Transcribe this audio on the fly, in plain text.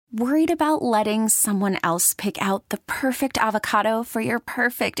Worried about letting someone else pick out the perfect avocado for your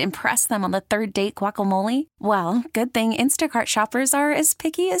perfect impress them on the third date guacamole? Well, good thing Instacart shoppers are as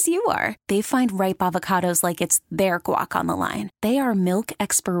picky as you are. They find ripe avocados like it's their guac on the line. They are milk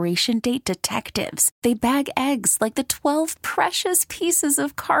expiration date detectives. They bag eggs like the 12 precious pieces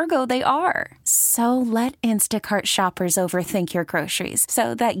of cargo they are. So let Instacart shoppers overthink your groceries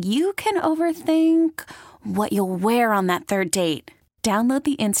so that you can overthink what you'll wear on that third date. Download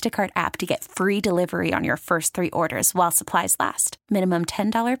the Instacart app to get free delivery on your first 3 orders while supplies last. Minimum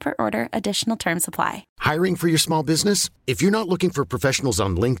 $10 per order. Additional terms apply. Hiring for your small business? If you're not looking for professionals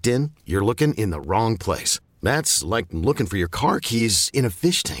on LinkedIn, you're looking in the wrong place. That's like looking for your car keys in a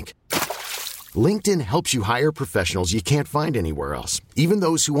fish tank. LinkedIn helps you hire professionals you can't find anywhere else, even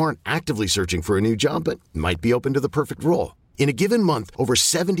those who aren't actively searching for a new job but might be open to the perfect role. In a given month, over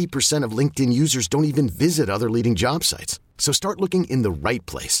 70% of LinkedIn users don't even visit other leading job sites. So start looking in the right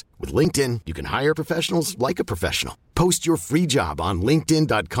place. With LinkedIn, you can hire professionals like a professional. Post your free job on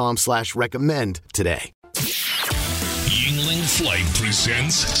linkedin.com/recommend today. Yingling Flight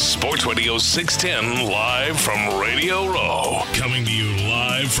presents Sports Radio 610 live from Radio Row. Coming to you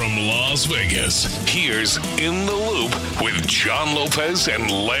live from Las Vegas. Here's In the Loop with John Lopez and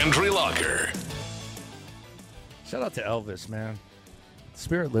Landry Locker. Shout out to Elvis, man.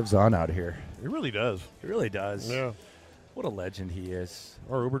 Spirit lives on out here. It really does. It really does. Yeah. What a legend he is.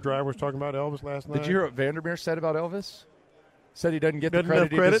 Our Uber driver was talking about Elvis last night. Did you hear what Vandermeer said about Elvis? Said he doesn't get the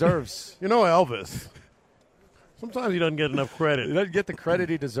credit he deserves. You know Elvis. Sometimes he doesn't get enough credit. He doesn't get the credit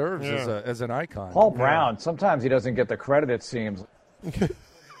he deserves as an icon. Paul Brown, sometimes he doesn't get the credit, it seems.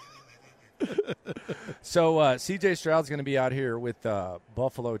 So C.J. Stroud's going to be out here with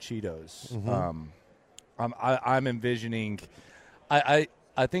Buffalo Cheetos. Mm-hmm. I'm envisioning I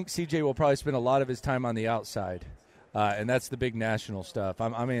think C.J. will probably spend a lot of his time on the outside, and that's the big national stuff.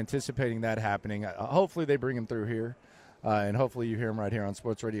 I'm anticipating that happening. Hopefully they bring him through here, and hopefully you hear him right here on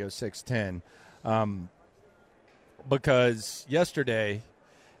Sports Radio 610. Because yesterday,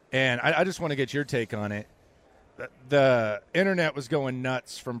 and I just want to get your take on it, the internet was going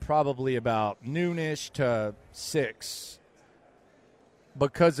nuts from probably about noonish to 6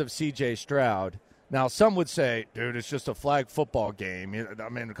 because of C.J. Stroud. Now, some would say, dude, it's just a flag football game. I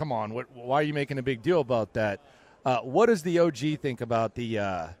mean, come on. Why are you making a big deal about that? What does the OG think about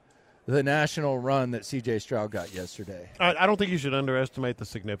the national run that C.J. Stroud got yesterday? I don't think you should underestimate the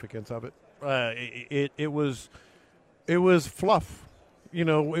significance of it. It was fluff. You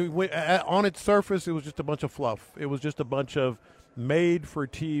know, on its surface, it was just a bunch of fluff. It was just a bunch of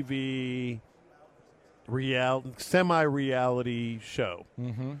made-for-TV, semi-reality show.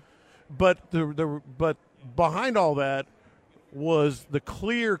 Mm-hmm. But but behind all that was the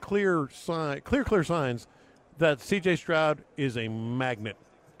clear signs that C.J. Stroud is a magnet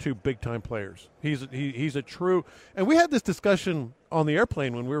to big-time players. He's a true – and we had this discussion on the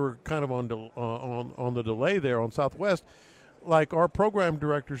airplane when we were kind of on the delay there on Southwest. Like our program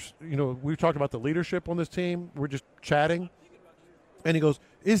directors, you know, we talked about the leadership on this team. We're just chatting. And he goes,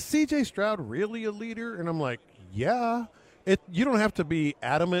 is C.J. Stroud really a leader? And I'm like, yeah. You don't have to be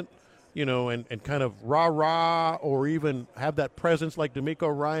adamant, you know, and kind of rah-rah or even have that presence like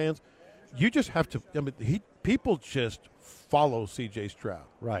DeMeco Ryans. You just have to – I mean, people just follow C.J. Stroud.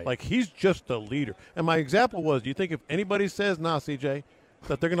 Right. Like he's just a leader. And my example was, do you think if anybody says, nah, C.J.,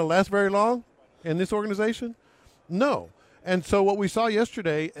 that they're going to last very long in this organization? No. And so what we saw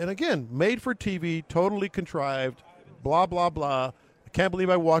yesterday, and again, made for TV, totally contrived, blah, blah, blah. I can't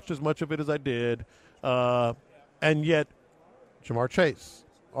believe I watched as much of it as I did. And yet, Jamar Chase,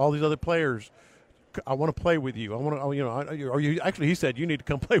 all these other players, I want to play with you. I want to, you know, or you actually, he said, you need to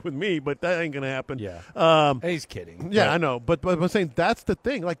come play with me, but that ain't going to happen. Yeah. He's kidding. Yeah, I know. But I'm saying that's the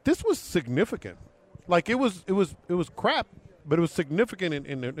thing. Like, this was significant. Like, it was crap, but it was significant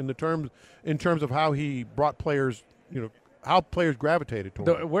in terms of how he brought players, you know, how players gravitated to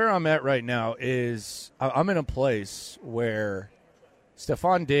him. Where I'm at right now is I'm in a place where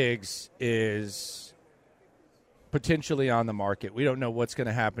Stephon Diggs is potentially on the market. We don't know what's going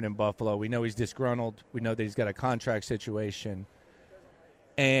to happen in Buffalo. We know he's disgruntled. We know that he's got a contract situation.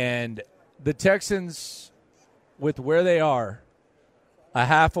 And the Texans, with where they are, a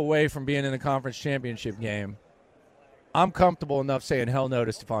half away from being in the conference championship game, I'm comfortable enough saying hell no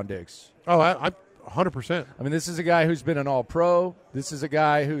to Stephon Diggs. Oh, I 100%. I mean, this is a guy who's been an all-pro. This is a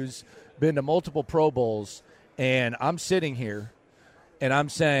guy who's been to multiple Pro Bowls. And I'm sitting here, and I'm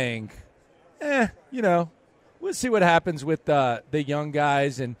saying, you know, we'll see what happens with the young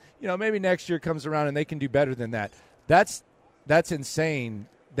guys. And, you know, maybe next year comes around and they can do better than that. That's insane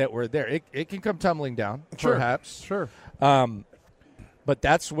that we're there. It can come tumbling down, sure, perhaps. Sure. But But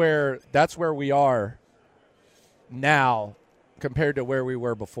that's where we are now compared to where we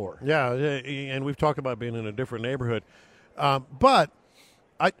were before. Yeah, and we've talked about being in a different neighborhood. But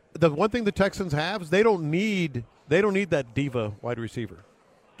the one thing the Texans have is they don't need that diva wide receiver.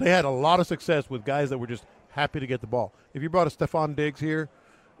 They had a lot of success with guys that were just happy to get the ball. If you brought a Stephon Diggs here,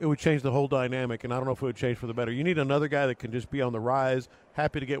 it would change the whole dynamic, and I don't know if it would change for the better. You need another guy that can just be on the rise,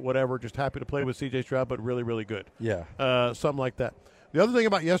 happy to get whatever, just happy to play with C.J. Stroud, but really, really good. Yeah. Something like that. The other thing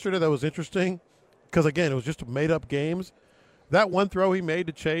about yesterday that was interesting, because, again, it was just made-up games, that one throw he made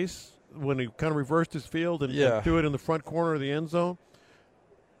to Chase when he kind of reversed his field and threw it in the front corner of the end zone,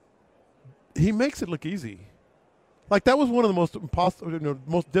 he makes it look easy. Like, that was one of the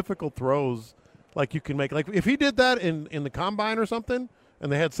most difficult throws like you can make. Like, if he did that in the combine or something,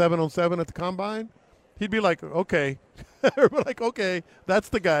 and they had 7-on-7 at the combine, he'd be like, okay. We're like, okay, that's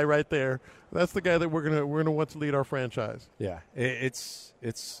the guy right there. That's the guy that we're gonna want to lead our franchise. Yeah, it's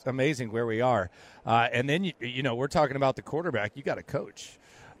amazing where we are. And then we're talking about the quarterback. You got to coach.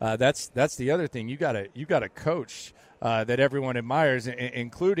 That's the other thing. You got to coach that everyone admires,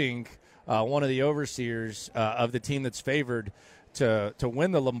 including one of the overseers of the team that's favored to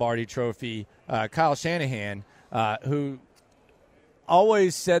win the Lombardi Trophy, Kyle Shanahan, who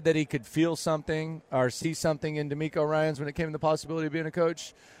always said that he could feel something or see something in DeMeco Ryans when it came to the possibility of being a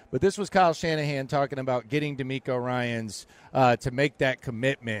coach. But this was Kyle Shanahan talking about getting DeMeco Ryans to make that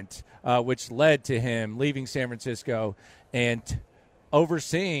commitment, which led to him leaving San Francisco and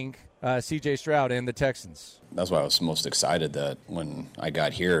overseeing C.J. Stroud and the Texans. That's why I was most excited that when I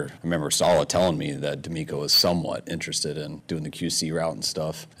got here, I remember Saleh telling me that DeMeco was somewhat interested in doing the QC route and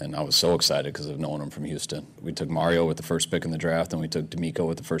stuff, and I was so excited because of knowing him from Houston. We took Mario with the first pick in the draft, and we took DeMeco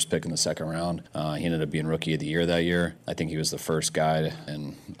with the first pick in the second round. He ended up being Rookie of the Year that year. I think he was the first guy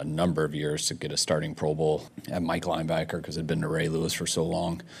in a number of years to get a starting Pro Bowl at Mike linebacker because it had been to Ray Lewis for so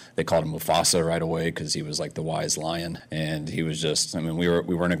long. They called him Mufasa right away because he was like the wise lion, and he was just, we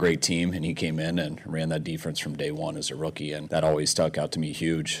weren't a great team, and he came in and ran that defense from day one as a rookie, and that always stuck out to me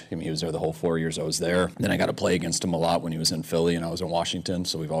huge. He was there the whole 4 years I was there. Then I got to play against him a lot when he was in Philly and I was in Washington,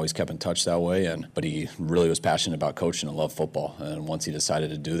 so we've always kept in touch that way. But he really was passionate about coaching and loved football. And once he decided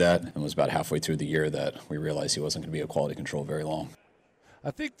to do that, it was about halfway through the year that we realized he wasn't going to be a quality control very long.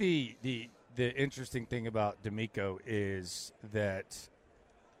 I think the interesting thing about DeMeco is that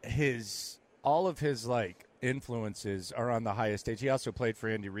all of his influences are on the highest stage. He also played for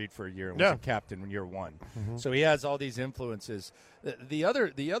Andy Reid for a year and was a captain in year one. Mm-hmm. So he has all these influences. The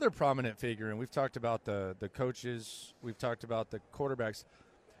other prominent figure, and we've talked about the coaches, we've talked about the quarterbacks.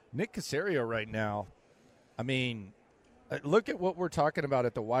 Nick Caserio right now, look at what we're talking about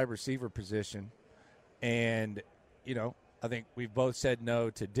at the wide receiver position. And, I think we've both said no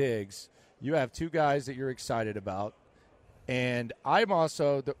to Diggs. You have two guys that you're excited about. And I'm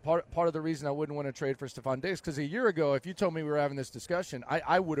also part of the reason I wouldn't want to trade for Stephon Diggs, because a year ago, if you told me we were having this discussion,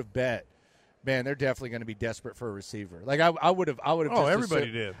 I would have bet, man, they're definitely going to be desperate for a receiver. I would have. Oh, just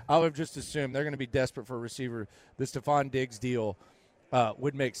everybody did. I would have just assumed they're going to be desperate for a receiver. The Stephon Diggs deal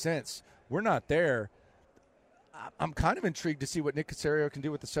would make sense. We're not there. I'm kind of intrigued to see what Nick Caserio can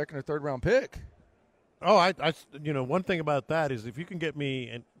do with the second or third round pick. Oh, one thing about that is if you can get me,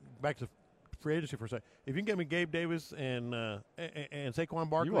 and back to free agency for a second. If you can get me Gabe Davis and Saquon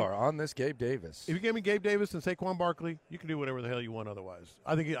Barkley. You are on this Gabe Davis. If you get me Gabe Davis and Saquon Barkley, you can do whatever the hell you want otherwise.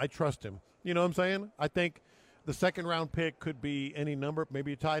 I trust him. You know what I'm saying? I think the second round pick could be any number,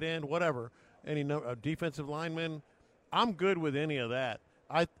 maybe a tight end, whatever, a defensive lineman. I'm good with any of that.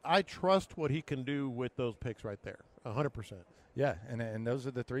 I trust what he can do with those picks right there, 100%. Yeah, and those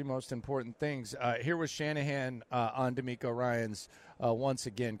are the three most important things. Here was Shanahan on DeMeco Ryans once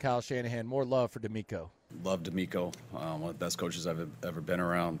again. Kyle Shanahan, more love for DeMeco. Love DeMeco, one of the best coaches I've ever been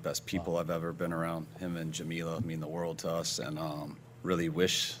around, best people I've ever been around. Him and Jamila mean the world to us, and really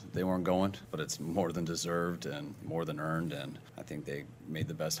wish they weren't going, but it's more than deserved and more than earned, and I think they made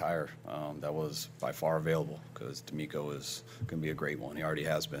the best hire that was by far available, because DeMeco is going to be a great one. He already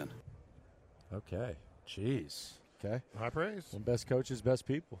has been. Okay. Jeez. Okay. High praise. And best coaches, best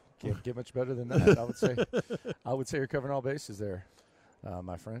people. Can't get much better than that, I would say. I would say you're covering all bases there,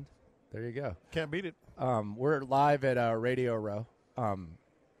 my friend. There you go. Can't beat it. We're live at Radio Row.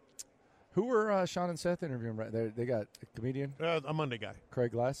 Who were Sean and Seth interviewing right there? They got a comedian? A Monday guy.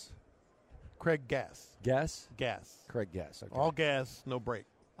 Craig Glass? Craig Gass. Gas? Gas. Craig Gass. Okay. All gas, no break.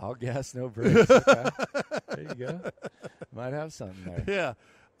 All gas, no brakes. Okay. There you go. Might have something there.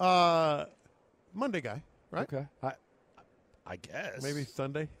 Yeah. Monday guy. Right? Okay. I guess. Maybe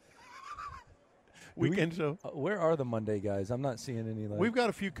Sunday. Weekend show. Where are the Monday guys? I'm not seeing any. We've got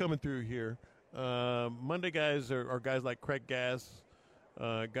a few coming through here. Monday guys are guys like Craig Gass,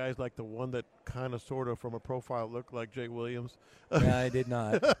 guys like the one that kind of sort of from a profile looked like Jake Williams. Yeah, I did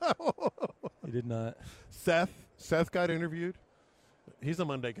not. He did not. Seth got interviewed. He's a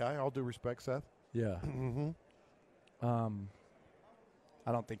Monday guy. All due respect, Seth. Yeah. Mm-hmm.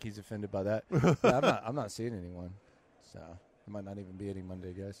 I don't think he's offended by that. Yeah, I'm not seeing anyone, so there might not even be any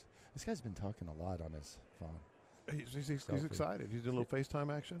Monday guys. This guy's been talking a lot on his phone. He's excited. He's doing a little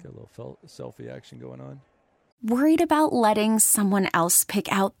FaceTime action. Got a little selfie action going on. Worried about letting someone else pick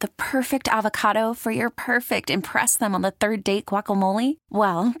out the perfect avocado for your perfect impress them on the third date guacamole?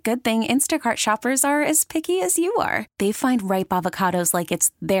 Well, good thing Instacart shoppers are as picky as you are. They find ripe avocados like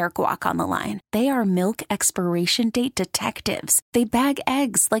it's their guac on the line. They are milk expiration date detectives. They bag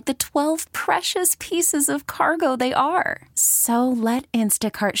eggs like the 12 precious pieces of cargo they are. So let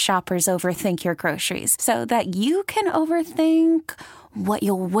Instacart shoppers overthink your groceries so that you can overthink what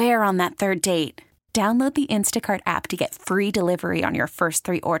you'll wear on that third date. Download the Instacart app to get free delivery on your first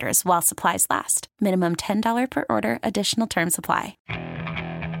 3 orders while supplies last. Minimum $10 per order. Additional terms apply.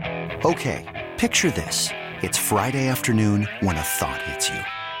 Okay, picture this. It's Friday afternoon when a thought hits you.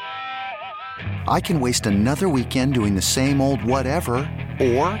 I can waste another weekend doing the same old whatever,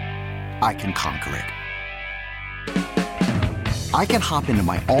 or I can conquer it. I can hop into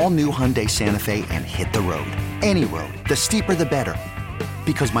my all-new Hyundai Santa Fe and hit the road. Any road. The steeper, the better.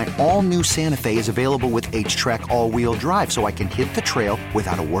 Because my all-new Santa Fe is available with H-Track all-wheel drive, so I can hit the trail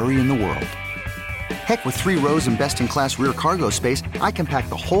without a worry in the world. Heck, with 3 rows and best-in-class rear cargo space, I can pack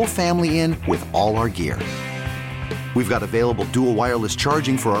the whole family in with all our gear. We've got available dual wireless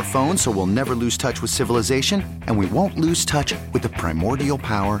charging for our phones, so we'll never lose touch with civilization, and we won't lose touch with the primordial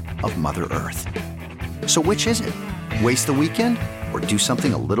power of Mother Earth. So which is it? Waste the weekend or do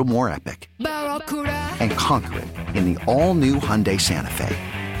something a little more epic? And conquer it in the all-new Hyundai Santa Fe.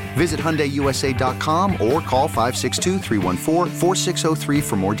 Visit HyundaiUSA.com or call 562-314-4603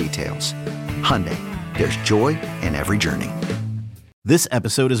 for more details. Hyundai, there's joy in every journey. This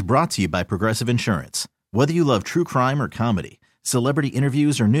episode is brought to you by Progressive Insurance. Whether you love true crime or comedy, celebrity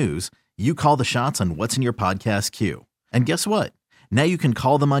interviews or news, you call the shots on what's in your podcast queue. And guess what? Now you can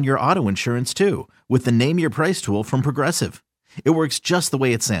call them on your auto insurance too with the Name Your Price tool from Progressive. It works just the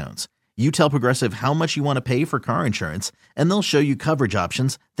way it sounds. You tell Progressive how much you want to pay for car insurance, and they'll show you coverage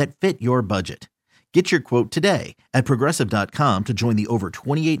options that fit your budget. Get your quote today at Progressive.com to join the over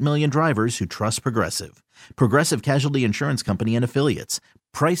 28 million drivers who trust Progressive. Progressive Casualty Insurance Company and Affiliates.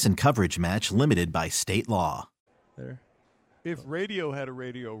 Price and coverage match limited by state law. There. If radio had a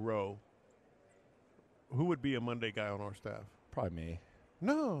radio row, who would be a Monday guy on our staff? Probably me.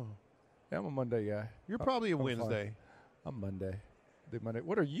 No. Yeah, I'm a Monday guy. You're probably a I'm Wednesday. Fine. I'm Monday. Monday.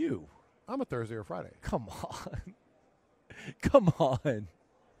 What are you? I'm a Thursday or Friday. Come on. Come on.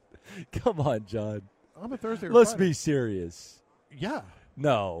 Come on, John. I'm a Thursday or Let's Friday. be serious. Yeah.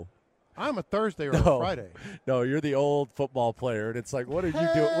 No. I'm a Thursday or a Friday. No, you're the old football player, and it's like, what are you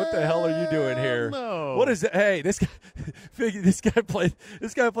doing? What the hell are you doing here? No. What is it? Hey, this guy played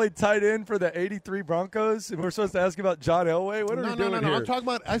tight end for the '83 Broncos, and we're supposed to ask about John Elway. What are we doing here? No. I'm talking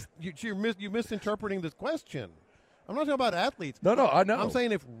about you're misinterpreting this question. I'm not talking about athletes. No, I know. I'm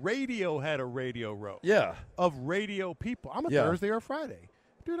saying if radio had a radio row. Yeah. Of radio people. I'm a Thursday or Friday.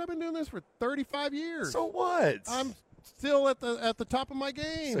 Dude, I've been doing this for 35 years. So what? I'm still at the top of my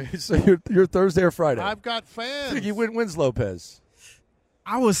game. So you're Thursday or Friday? I've got fans. When's Lopez?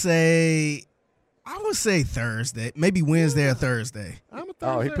 I would say Thursday, maybe Wednesday or Thursday. I'm a Thursday.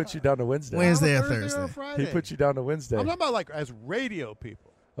 Oh, he put you down to Wednesday. Wednesday or Thursday Thursday. or Friday. He put you down to Wednesday. I'm talking about like as radio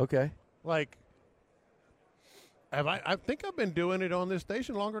people. Okay. Like, I think I've been doing it on this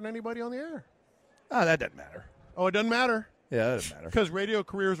station longer than anybody on the air. Oh, that doesn't matter. Oh, it doesn't matter? Yeah, that doesn't matter. Because radio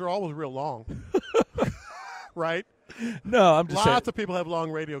careers are always real long. Right? No, I'm just saying. Lots of people have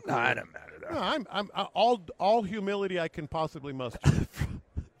long radio careers. No, it doesn't matter, though. No, I'm all humility I can possibly muster.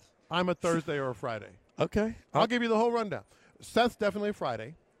 I'm a Thursday or a Friday. Okay. I'll give you the whole rundown. Seth's definitely a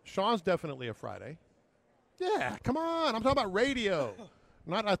Friday. Sean's definitely a Friday. Yeah, come on. I'm talking about radio,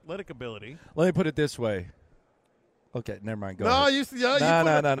 not athletic ability. Let me put it this way. Okay, never mind. Go No,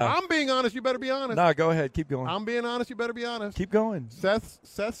 ahead. no. No. I'm being honest. You better be honest. No, go ahead. Keep going. I'm being honest. You better be honest. Keep going.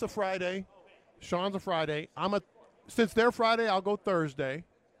 Seth's a Friday. Sean's a Friday. Since they're Friday, I'll go Thursday.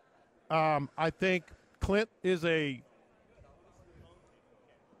 I think Clint is a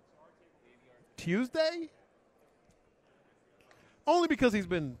Tuesday. Only because he's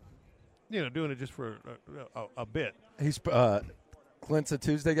been, doing it just for a bit. He's Clint's a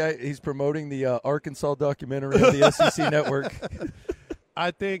Tuesday guy. He's promoting the Arkansas documentary on the SEC Network.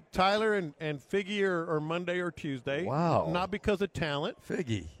 I think Tyler and Figgy are Monday or Tuesday. Wow. Not because of talent.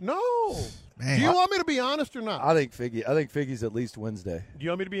 Figgy. No. Man. Do you want me to be honest or not? I think Figgy's at least Wednesday. Do you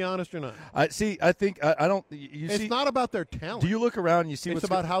want me to be honest or not? I think I don't. It's not about their talent. Do you look around and you see it's what's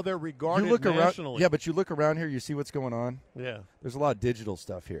about how they're regarded you look nationally. around, yeah, but you look around here, you see what's going on. Yeah. There's a lot of digital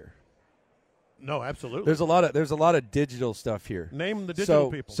stuff here. No, absolutely. There's a lot of digital stuff here. Name the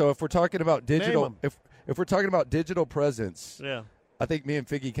digital people. So if we're talking about digital, if we're talking about digital presence, yeah, I think me and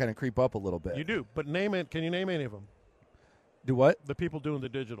Figgy kind of creep up a little bit. You do, but name it. Can you name any of them? Do what? The people doing the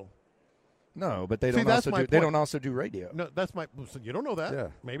digital. No, but they don't also do radio. No, that's my. You don't know that. Yeah,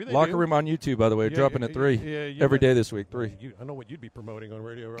 maybe they Locker do. Room on YouTube, by the way, dropping at 3 every day this week. 3. I know what you'd be promoting on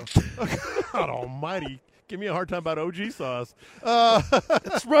Radio Row. God Almighty, give me a hard time about OG sauce.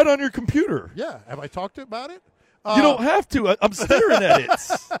 It's right on your computer. Yeah, have I talked about it? You don't have to. I'm staring at it.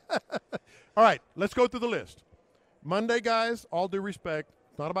 All right, let's go through the list. Monday, guys, all due respect.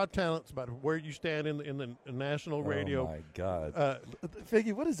 It's not about talent. It's about where you stand in the national radio. Oh, my God.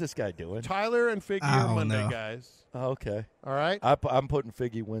 Figgy, what is this guy doing? Tyler and Figgy are Monday guys. Oh, okay. All right. I'm putting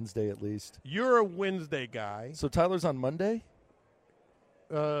Figgy Wednesday at least. You're a Wednesday guy. So Tyler's on Monday?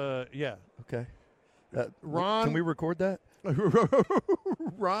 Yeah. Okay. Ron. Can we record that?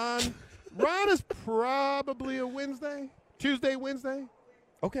 Ron is probably a Wednesday. Tuesday, Wednesday.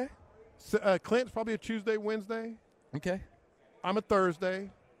 Okay. Clint's probably a Tuesday, Wednesday. Okay. I'm a Thursday,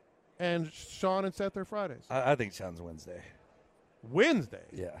 and Sean and Seth are Fridays. I think Sean's Wednesday. Wednesday?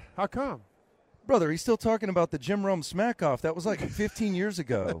 Yeah. How come? Brother, he's still talking about the Jim Rome smack-off. That was like 15 years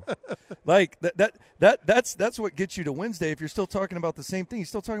ago. Like, that's what gets you to Wednesday if you're still talking about the same thing. He's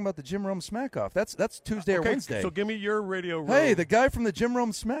still talking about the Jim Rome smack-off. That's Tuesday or Wednesday. So give me your Radio Row. Hey, the guy from the Jim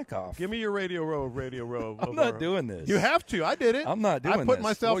Rome smack-off. Give me your Radio Row. I'm not doing this. You have to. I did it. I'm not doing this. I put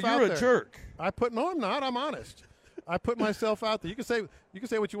myself out there. You're a jerk. No, I'm not. I'm honest. I put myself out there. You can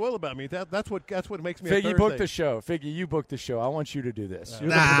say what you will about me. That's what makes me. Figgy, a Thursday. you booked the show. Figgy, you booked the show. I want you to do this. You're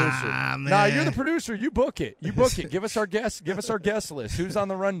the producer. Man. Nah, you're the producer. You book it. You book it. Give us our guest list. Who's on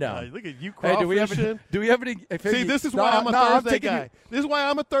the rundown? Look at you. Hey, do we have any? Hey, Figgy, See, this is why I'm a Thursday guy. This is why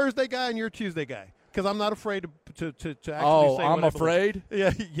I'm a Thursday guy and you're a Tuesday guy. Because I'm not afraid to actually say. Oh, I'm afraid.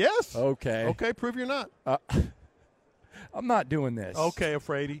 Yeah. Yes. Okay. Okay. Prove you're not. I'm not doing this. Okay,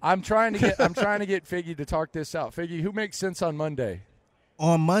 Afraidy. I'm trying to get Figgy to talk this out. Figgy, who makes sense on Monday?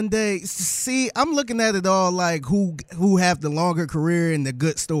 On Monday, see, I'm looking at it all like who have the longer career and the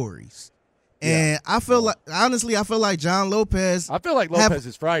good stories. And I feel like, honestly, John Lopez. I feel like Lopez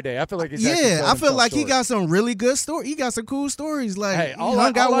is Friday. I feel like he's I feel like he got some really good stories. He got some cool stories. Like hey, he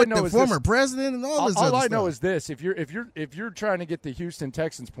hung out with the former president and all this other stuff. All I know is this: if you're trying to get the Houston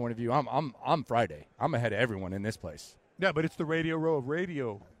Texans point of view, I'm Friday. I'm ahead of everyone in this place. Yeah, but it's the Radio Row of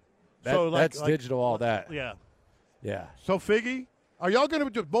radio. That's digital, all that. Yeah. Yeah. So, Figgy, are y'all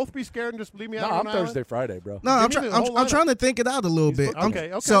going to both be scared and just leave me out? No, I'm Thursday, Friday, bro. No, I'm trying to think it out a little bit.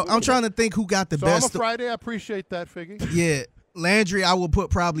 Okay. So I'm trying to think who got the best. I'm a Friday. I appreciate that, Figgy. Yeah. Landry, I will put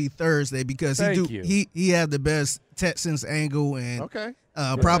probably Thursday because he have the best Texans angle and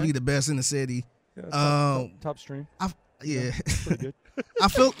probably the best in the city. Yeah, top stream. Pretty good. I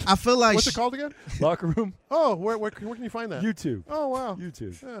feel like what's it called again? Locker Room. Oh, where can you find that? YouTube. Oh wow,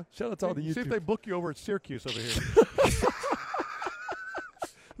 YouTube. Yeah. Shout out to all the YouTube. See if they book you over at Syracuse over here.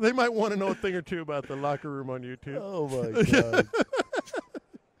 They might want to know a thing or two about the Locker Room on YouTube. Oh my God.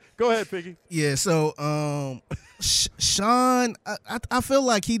 Go ahead, Figgy. Yeah. So Sean, I feel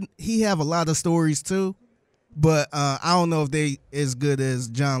like he have a lot of stories too, but I don't know if they as good as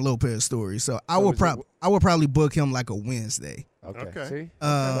John Lopez stories. So I would probably book him like a Wednesday. Okay.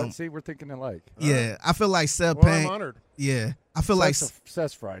 See, we're thinking alike. Yeah, I feel like Seth Well, Payne. I'm honored. Yeah, I feel like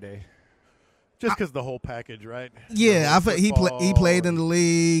Seth's Friday. Just because the whole package, right? Yeah, I feel he played in the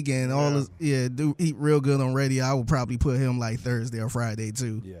league and all this. Yeah, he real good on radio. I would probably put him like Thursday or Friday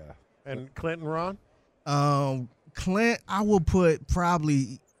too. Yeah. And Clint and Ron? Clint, I will put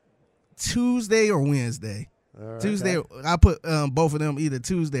probably Tuesday or Wednesday. Right. Tuesday, I put both of them either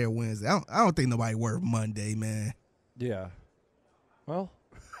Tuesday or Wednesday. I don't think nobody work Monday, man. Yeah. Well,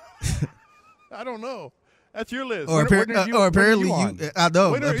 I don't know. That's your list. Or apparently I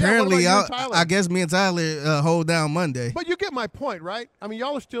know. Apparently, I guess me and Tyler hold down Monday. But you get my point, right? I mean,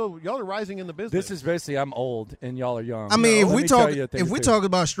 y'all are rising in the business. This is basically I'm old and y'all are young. I mean, if we talk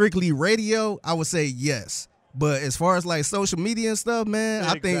about strictly radio, I would say yes. But as far as like social media and stuff, man,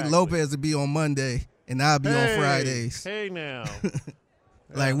 I think Lopez would be on Monday and I'll be on Fridays. Hey now,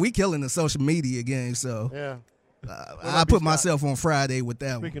 like we killing the social media game, so yeah. I put myself on Friday with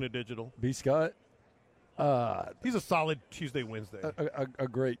that Speaking of digital. B. Scott? He's a solid Tuesday, Wednesday. A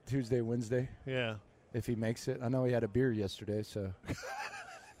great Tuesday, Wednesday. Yeah. If he makes it. I know he had a beer yesterday, so.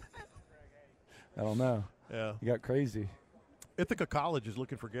 I don't know. Yeah. He got crazy. Ithaca College is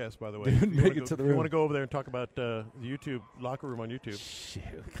looking for guests, by the way. Dude, make it to the room. You want to go over there and talk about the YouTube locker room on YouTube?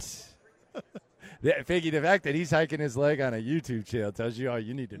 Shoot. Figgy, the fact that he's hiking his leg on a YouTube channel tells you all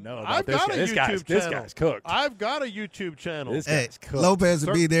you need to know about this guy. This guy's cooked. I've got a YouTube channel. This guy's cooked. Lopez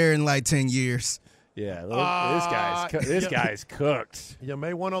will be there in like 10 years. Yeah, this guy's cooked. You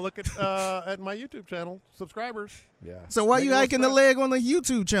may want to look at my YouTube channel, subscribers. Yeah. So why you hiking the leg on the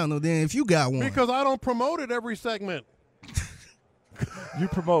YouTube channel then if you got one? Because I don't promote it every segment. You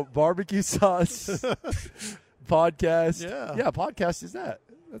promote barbecue sauce, podcast. Yeah, podcast is that.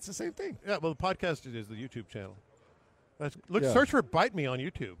 That's the same thing. Yeah, well, the podcast is the YouTube channel. Search for Bite Me on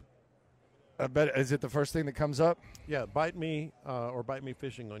YouTube. I bet. Is it the first thing that comes up? Yeah, Bite Me or Bite Me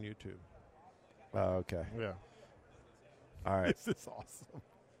Fishing on YouTube. Oh, okay. Yeah. All right. This is awesome.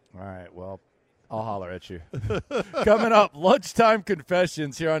 All right, well, I'll holler at you. Coming up, lunchtime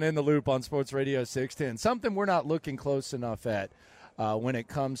confessions here on In the Loop on Sports Radio 610. Something we're not looking close enough at when it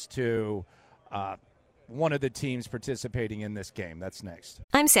comes to one of the teams participating in this game. That's next.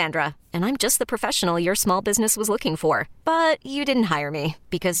 I'm Sandra, and I'm just the professional your small business was looking for. But you didn't hire me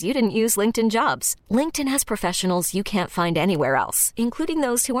because you didn't use LinkedIn Jobs. LinkedIn has professionals you can't find anywhere else, including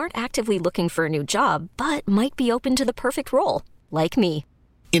those who aren't actively looking for a new job, but might be open to the perfect role, like me.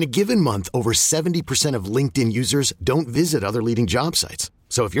 In a given month, over 70% of LinkedIn users don't visit other leading job sites.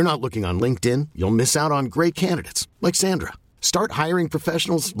 So if you're not looking on LinkedIn, you'll miss out on great candidates like Sandra. Start hiring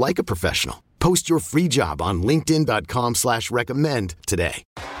professionals like a professional. Post your free job on linkedin.com/recommend today.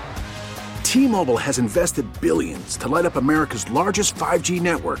 T-Mobile has invested billions to light up America's largest 5G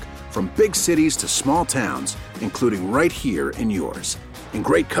network, from big cities to small towns, including right here in yours. And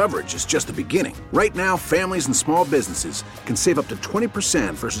great coverage is just the beginning. Right now, families and small businesses can save up to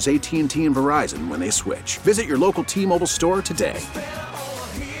 20% versus AT&T and Verizon when they switch. Visit your local T-Mobile store today.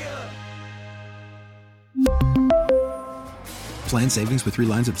 Plan savings with 3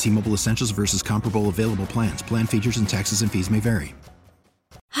 lines of T-Mobile Essentials versus comparable available plans. Plan features and taxes and fees may vary.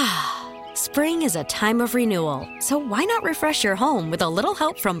 Spring is a time of renewal, so why not refresh your home with a little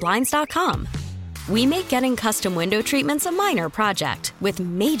help from Blinds.com? We make getting custom window treatments a minor project with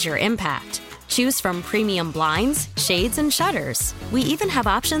major impact. Choose from premium blinds, shades, and shutters. We even have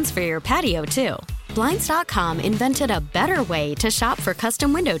options for your patio, too. Blinds.com invented a better way to shop for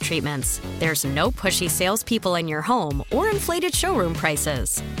custom window treatments. There's no pushy salespeople in your home or inflated showroom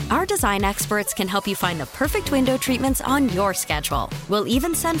prices. Our design experts can help you find the perfect window treatments on your schedule. We'll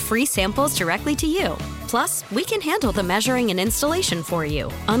even send free samples directly to you. Plus, we can handle the measuring and installation for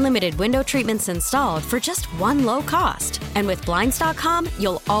you. Unlimited window treatments installed for just one low cost. And with Blinds.com,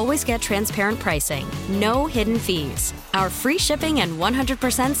 you'll always get transparent pricing. No hidden fees. Our free shipping and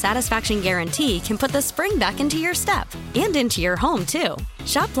 100% satisfaction guarantee can put the spring back into your step and into your home, too.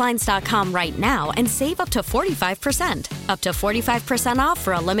 Shop Blinds.com right now and save up to 45%. Up to 45% off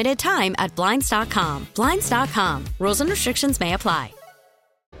for a limited time at Blinds.com. Blinds.com. Rules and restrictions may apply.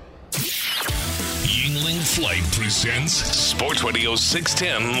 Yingling Flight presents Sports Radio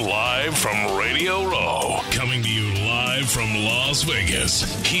 610 live from Radio Row. Coming to you live from Las Vegas.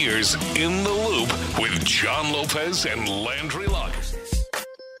 Here's In the Loop with John Lopez and Landry Locker.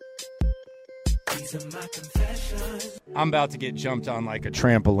 I'm about to get jumped on like a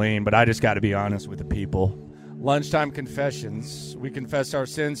trampoline, but I just got to be honest with the people. Lunchtime confessions. We confess our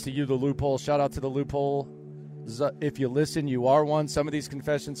sins to you, the loophole. Shout out to the loophole. If you listen, you are one. Some of these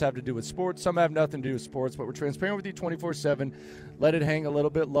confessions have to do with sports. Some have nothing to do with sports, but we're transparent with you 24/7. Let it hang a little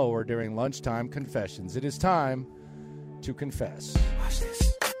bit lower during lunchtime confessions. It is time to confess. Watch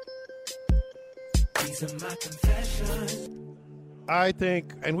this. These are my confessions. I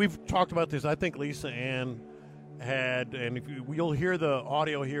think, and we've talked about this, I think Lisa Ann had, and you'll hear the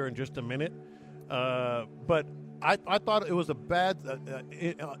audio here in just a minute, but I thought it was a bad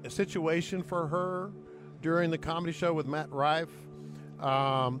situation for her during the comedy show with Matt Rife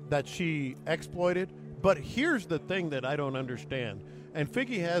that she exploited. But here's the thing that I don't understand, and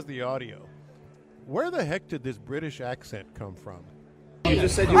Figgy has the audio. Where the heck did this British accent come from? You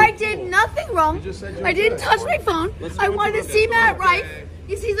just said I did nothing wrong. I didn't touch my phone. I wanted to see Matt Rife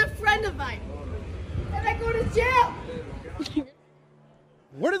because he's a friend of mine. And I go to jail.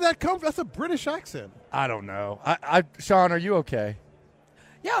 Where did that come from? That's a British accent. I don't know. Sean, are you okay?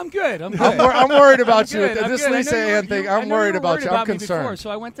 Yeah, I'm good. I'm worried about you. Good. This Lisa Ann thing, I'm worried about you. I'm concerned. Before, so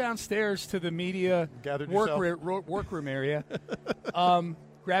I went downstairs to the media workroom area,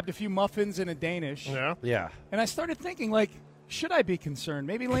 grabbed a few muffins and a Danish. Yeah. And I started thinking, like, should I be concerned?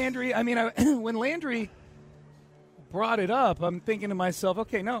 Maybe Landry. I mean, when Landry brought it up, I'm thinking to myself,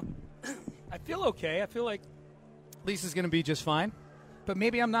 okay, no, I feel okay. I feel like Lisa's going to be just fine. but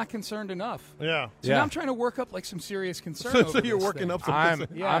maybe I'm not concerned enough. Yeah. So now I'm trying to work up like some serious concern. So over you're this working thing. up some.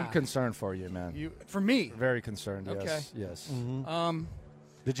 I'm concerned for you, man. For me? Very concerned. Okay. Yes. Mm-hmm.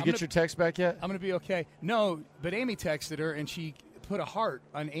 Did you get your text back yet? I'm going to be okay. No, but Amy texted her, and she put a heart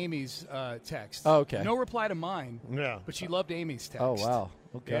on Amy's text. Oh, okay. No reply to mine. Yeah. But she loved Amy's text. Oh, wow.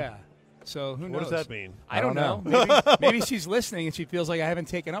 Okay. Yeah. So who knows? What does that mean? I don't know. Maybe she's listening, and she feels like I haven't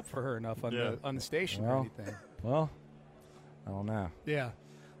taken up for her enough on the station or anything. Well, I don't know. Yeah.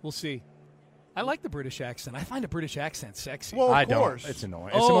 We'll see. I like the British accent. I find a British accent sexy. Well, I of course. don't. It's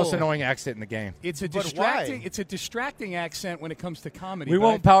annoying. It's the most annoying accent in the game. It's a distracting. It's a distracting accent when it comes to comedy. We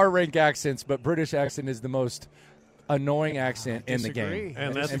won't power rank accents, but British accent is the most annoying accent in the game.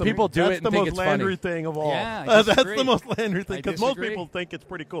 And that's people do it and think it's the most Landry funny. thing of all. Yeah, I that's disagree. the most Landry thing I because most disagree. people think it's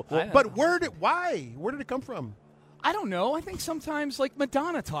pretty cool. I know. But where did it come from? I don't know. I think sometimes, like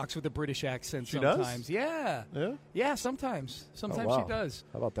Madonna talks with a British accent. She does? Sometimes, yeah, yeah. Sometimes Oh, she wow. does.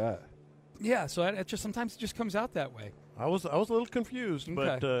 How about that? Yeah. So it just sometimes it just comes out that way. I was a little confused,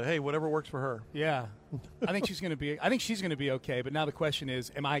 but hey, whatever works for her. Yeah, I think she's going to be. I think she's going to be okay. But now the question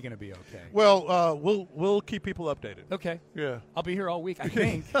is, am I going to be okay? Well, we'll keep people updated. Okay. Yeah. I'll be here all week. I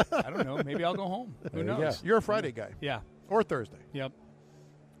think. I don't know. Maybe I'll go home. Who knows? You're a Friday guy. Yeah. Or Thursday. Yep.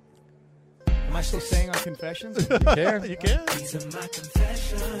 Am I still staying on Confessions? You can. You can. I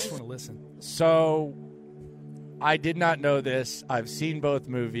just want to listen. So, I did not know this. I've seen both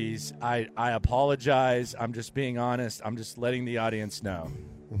movies. I apologize. I'm just being honest. I'm just letting the audience know.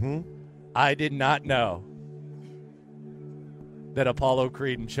 Mm-hmm. I did not know that Apollo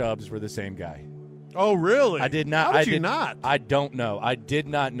Creed and Chubbs were the same guy. Oh, really? I did not. How did you not? I don't know. I did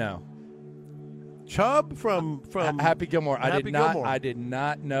not know. Chubb from Happy Gilmore. Happy Gilmore. I did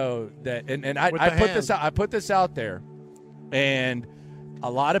not know that. And I With put the this hand. out. I put this out there, and a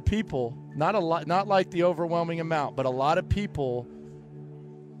lot of people, not like the overwhelming amount, but a lot of people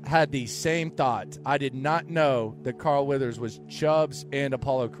had the same thought. I did not know that Carl Withers was Chubbs and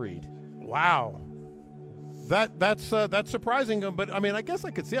Apollo Creed. Wow. That's surprising, but I mean, I guess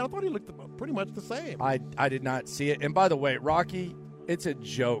I could see it. I thought he looked pretty much the same. I did not see it. And by the way, Rocky, it's a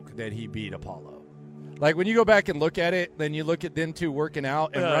joke that he beat Apollo. Like when you go back and look at it, then you look at them two working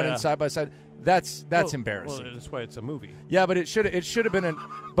out and running side by side. That's embarrassing. Well, that's why it's a movie. Yeah, but it should have been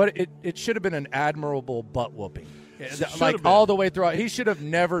an admirable butt whooping. Like all the way throughout. He should have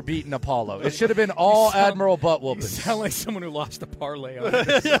never beaten Apollo. It should have been all admirable butt You whoopings. sound like someone who lost a parlay on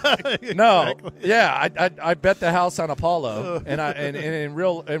it. No, yeah, I bet the house on Apollo, and in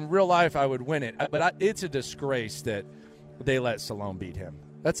real life I would win it. But it's a disgrace that they let Stallone beat him.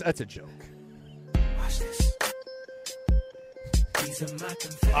 That's a joke.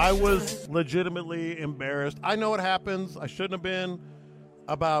 I was legitimately embarrassed. I know it happens. I shouldn't have been.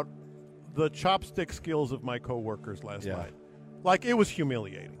 About the chopstick skills of my coworkers last night. Like, it was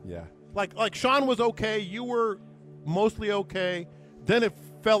humiliating. Yeah. Like Sean was okay. You were mostly okay. Then it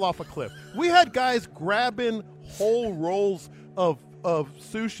fell off a cliff. We had guys grabbing whole rolls of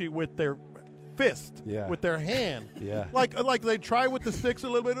sushi with their fist, with their hand. Yeah. Like they tried with the sticks a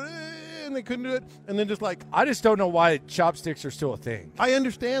little bit, and they couldn't do it. And then just like, I just don't know why chopsticks are still a thing. I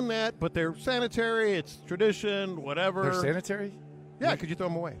understand that, but they're sanitary. It's tradition, whatever. They're sanitary? Yeah, because you throw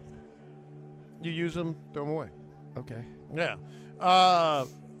them away. You use them, throw them away. Okay. Yeah.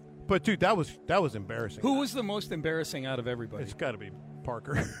 But dude, that was embarrassing. Who was the most embarrassing out of everybody? It's got to be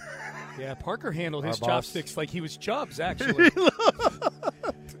Parker. Yeah, Parker handled his Our boss. chopsticks like he was Chubbs, actually.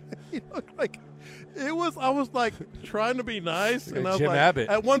 He looked like it was. I was like trying to be nice, and I was Jim like, Abbott.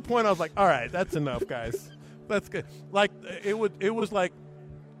 at one point, I was like, "All right, that's enough, guys. That's good." Like it was like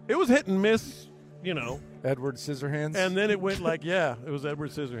it was hit and miss, you know. Edward Scissorhands. And then it went like, yeah, it was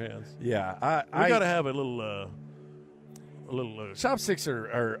Edward Scissorhands. Yeah, we got to have a little. Chopsticks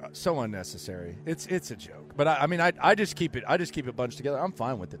are so unnecessary. It's a joke. But I just keep it bunched together. I'm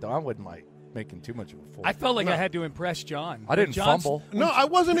fine with it though. I wouldn't like making too much of a fool. I felt like I had to impress John. I didn't fumble. No, I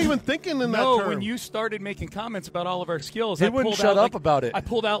wasn't even thinking in that term. No, when you started making comments about all of our skills, He I wouldn't pulled shut out, up about it. I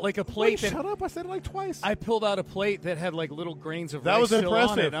pulled out like a plate. Shut up! I said it like twice. I pulled out a plate that had like little grains of That rice was still on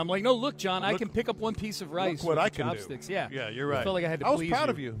impressive. it. I'm like, no, look, John, I Look- can pick up one piece of rice Look what with I the can do. chopsticks. Yeah, Yeah, you're right. I felt like I had to I was please proud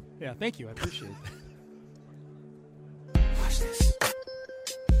of you. Yeah, thank you. I appreciate it.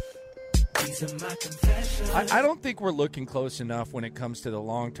 I don't think we're looking close enough when it comes to the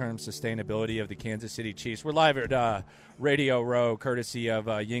long-term sustainability of the Kansas City Chiefs. We're live at Radio Row, courtesy of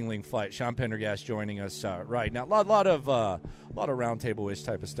Yingling Flight. Sean Pendergast joining us right now. A lot of roundtable-ish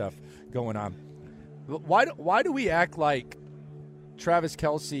type of stuff going on. Why do we act like Travis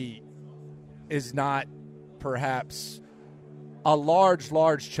Kelce is not perhaps a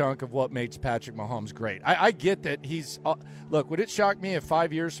large chunk of what makes Patrick Mahomes great. I get that he's look, would it shock me if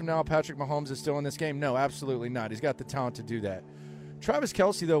 5 years from now Patrick Mahomes is still in this game? No, absolutely not. He's got the talent to do that. Travis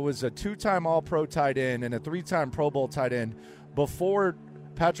Kelce, though, was a 2-time All-Pro tight end and a 3-time Pro Bowl tight end before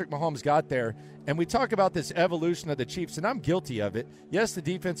Patrick Mahomes got there. And we talk about this evolution of the Chiefs, and I'm guilty of it. Yes, the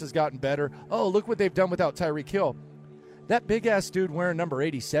defense has gotten better. Oh, look what they've done without Tyreek Hill. That big-ass dude wearing number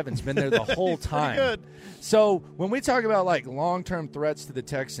 87's been there the whole time. Good. So when we talk about, like, long-term threats to the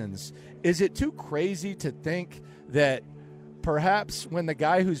Texans, is it too crazy to think that perhaps when the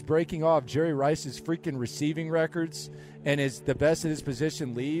guy who's breaking off Jerry Rice's freaking receiving records and is the best at his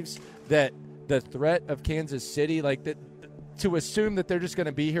position leaves, that the threat of Kansas City, like that, to assume that they're just going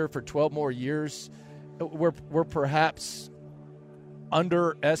to be here for 12 more years, we're perhaps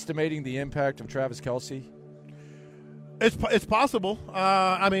underestimating the impact of Travis Kelce? It's possible.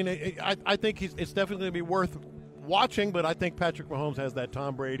 I mean, I think it's definitely going to be worth watching, but I think Patrick Mahomes has that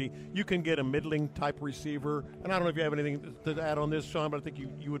Tom Brady. You can get a middling type receiver, and I don't know if you have anything to add on this, Sean, but I think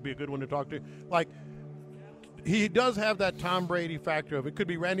you would be a good one to talk to. Like, he does have that Tom Brady factor of it could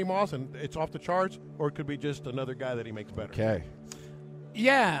be Randy Moss and it's off the charts, or it could be just another guy that he makes better. Okay.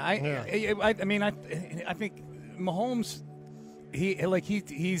 Yeah, I mean, I think Mahomes, he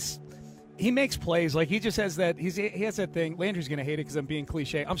makes plays. Like, he just has that. He has that thing. Landry's going to hate it because I'm being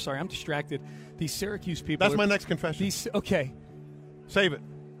cliche. I'm sorry. I'm distracted. These Syracuse people. That's my next confession. Okay. Save it.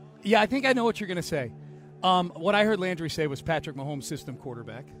 Yeah, I think I know what you're going to say. What I heard Landry say was Patrick Mahomes, system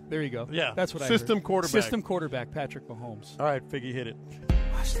quarterback. There you go. Yeah, that's what I heard. System quarterback. System quarterback, Patrick Mahomes. All right, Figgy, hit it.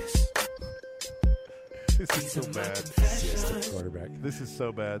 Watch this. This is so bad. System quarterback. This is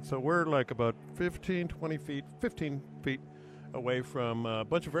so bad. So we're like about 15 feet away from a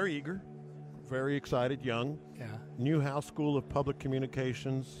bunch of very eager, very excited, young, Newhouse School of Public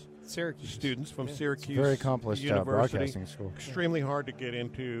Communications Syracuse students from Syracuse very accomplished University. Broadcasting school. Extremely hard to get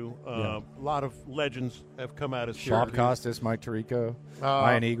into. A lot of legends have come out of Bob Syracuse. Costas, Mike Tirico,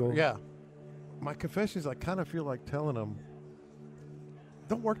 Ian Eagle. Yeah. My confession is I kind of feel like telling them,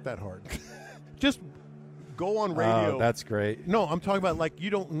 don't work that hard. Just go on radio. Oh, that's great. No, I'm talking about, like, you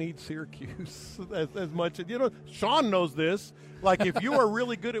don't need Syracuse as much. You know, Sean knows this. Like, if you are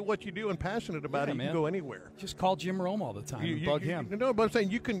really good at what you do and passionate about it, you can go anywhere. Just call Jim Rome all the time and bug him. No, but I'm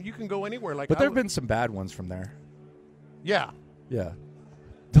saying you can go anywhere. Like, but there have been some bad ones from there. Yeah. Yeah.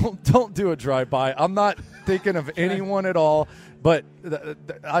 Don't do a drive-by. I'm not thinking of anyone at all, but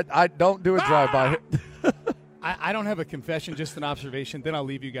I don't do a drive-by. I don't have a confession, just an observation. Then I'll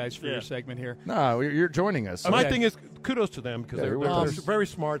leave you guys for your segment here. No, you're joining us. My thing is, kudos to them because they're very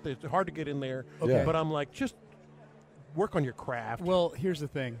smart. It's hard to get in there. Okay. But I'm like, just work on your craft. Well, here's the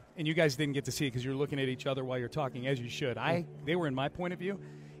thing, and you guys didn't get to see it because you're looking at each other while you're talking, as you should. They were in my point of view.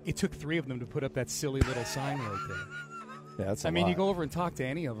 It took 3 of them to put up that silly little sign right there. Yeah, that's I mean, you go over and talk to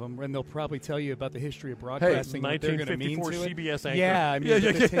any of them, and they'll probably tell you about the history of broadcasting. Hey, what they're going to mean to 1954 CBS it. anchor. Yeah, I mean,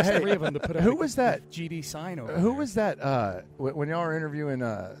 it takes 3 of them to put up Who was that GD sign over Who there. was that when y'all were interviewing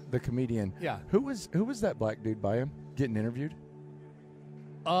the comedian? Yeah. Who was that black dude by him getting interviewed?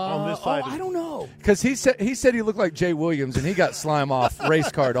 On this side. I don't know. Because he said he looked like Jay Williams, and he got slime off race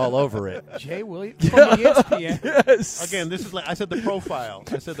card all over it. Jay Williams from ESPN. Yes. Again, this is like I said the profile.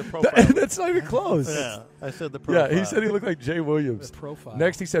 That's not even close. Yeah, I said the profile. Yeah, he said he looked like Jay Williams. The profile.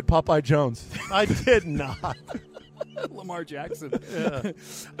 Next, he said Popeye Jones. I did not. Lamar Jackson.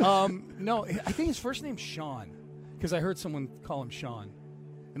 No, I think his first name's Sean because I heard someone call him Sean.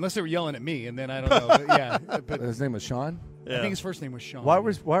 Unless they were yelling at me, and then I don't know. But His name was Sean? I think his first name was Sean. Why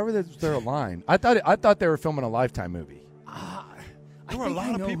were there a line? I thought they were filming a Lifetime movie. There were a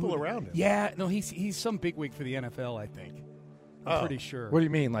lot of people around him. Yeah, no, he's some bigwig for the NFL, I think. I'm pretty sure. What do you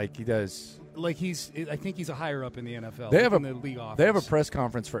mean? Like he does? Like I think he's a higher up in the NFL. They have in the league office. They have a press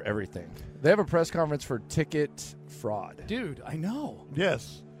conference for everything. They have a press conference for ticket fraud. Dude, I know.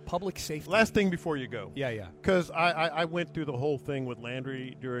 Yes. Public safety. Last thing before you go. Yeah. Because I went through the whole thing with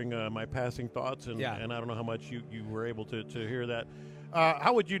Landry during my passing thoughts, and I don't know how much you were able to hear that.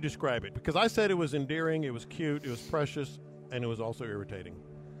 How would you describe it? Because I said it was endearing, it was cute, it was precious, and it was also irritating.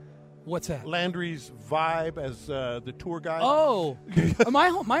 What's that? Landry's vibe as the tour guide. Oh, this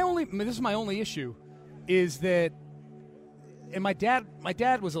is my only issue, is that, and my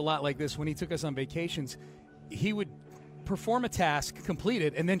dad was a lot like this when he took us on vacations. He would perform a task, complete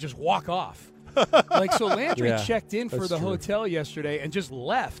it, and then just walk off. Like, so Landry checked in for the hotel yesterday and just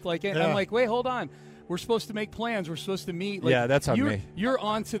left. Like, and I'm like, wait, hold on. We're supposed to make plans. We're supposed to meet. Like, Yeah, that's on me. You're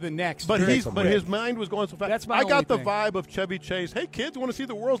on to the next. But very his quick. mind was going so fast. That's my I got only the thing. vibe of Chevy Chase. Hey kids, want to see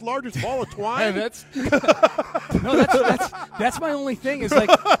the world's largest ball of twine? That's my only thing. Is like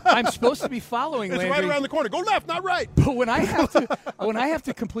I'm supposed to be following. It's Landry, right around the corner. Go left, not right. But when I have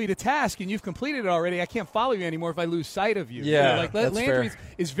to complete a task and you've completed it already, I can't follow you anymore if I lose sight of you. Yeah, like that's Landry fair.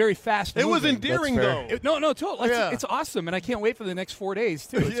 is very fast. It was moving. endearing That's fair. though. No, totally. Yeah. It's awesome, and I can't wait for the next 4 days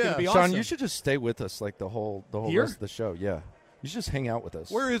too. It's Yeah. going to be Sean, awesome. you should just stay with us like the whole Here? rest of the show. Yeah, you should just hang out with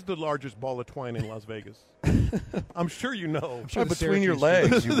us. Where is the largest ball of twine in Las Vegas? I'm sure you know. sure Probably the between your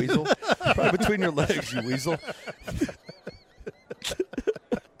Syracuse legs, you weasel. Probably between your legs, you weasel.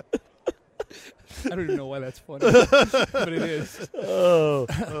 I don't even know why that's funny, but it is.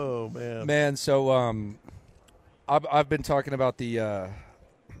 Oh man. Man, so I've been talking about the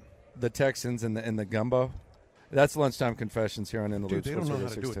Texans and the Gumbo. That's lunchtime confessions here on In the Dude, Loop. they don't know how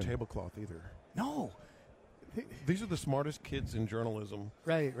Sports to do a 16. tablecloth either. No. These are the smartest kids in journalism,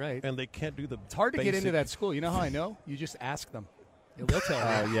 Right. and they can't do the. It's hard to get into basic- that school. You know how I know? You just ask them. They'll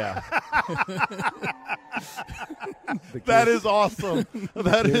tell you. Yeah. That is awesome.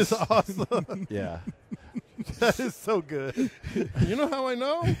 That is awesome. Yeah. That is so good. You know how I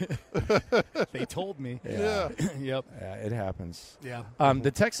know? They told me. Yeah. Yep. Yeah, it happens. Yeah.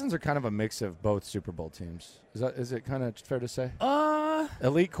 The Texans are kind of a mix of both Super Bowl teams. Is it kind of fair to say?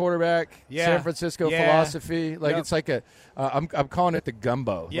 Elite quarterback, Yeah. San Francisco Yeah. philosophy. Like Yep. it's like I'm calling it the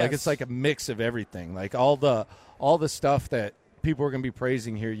gumbo. Like Yes. it's like a mix of everything. Like all the stuff that people are going to be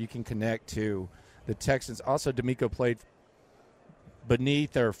praising here, you can connect to the Texans. Also, DeMeco played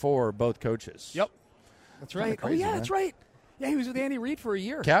beneath or for both coaches. Yep. That's right. crazy, man. That's right. Yeah, he was with Andy Reid for a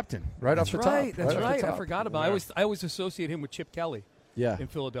year. Captain, right That's off the top. right. That's off the right. I top. forgot about. Yeah. I always associate him with Chip Kelly. Yeah. In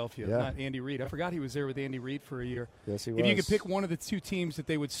Philadelphia, Yeah. not Andy Reid. I forgot he was there with Andy Reid for a year. Yes, he If you was. could pick one of the two teams that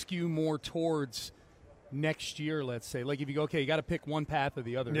they would skew more towards next year, let's say, like if you go, okay, you got to pick one path or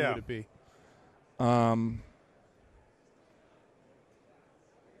the other, who would it be?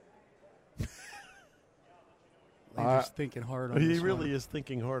 Landry's thinking hard on He this really one. is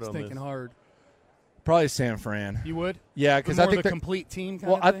thinking hard He's on thinking this. hard. Probably San Fran. You would? Yeah, because More I think of a they're complete team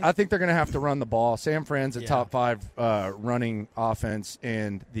kind Well, of thing? I think they're going to have to run the ball. San Fran's a Yeah. top 5 running offense,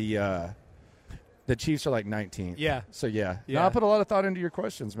 and the Chiefs are like 19th. Yeah. So yeah. Yeah. No, I put a lot of thought into your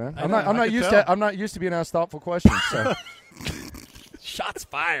questions, man. I I'm know, not. I'm I not could used tell. to. I'm not used to being asked thoughtful questions. So Shots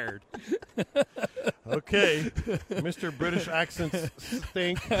fired. Okay, Mr. British accents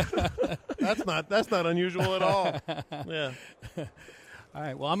stink. That's not unusual at all. Yeah. All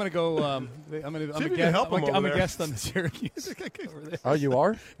right. Well, I'm going to go. I'm See a if you can guest. help him over I'm a there. guest on the Syracuse. over there. Oh, you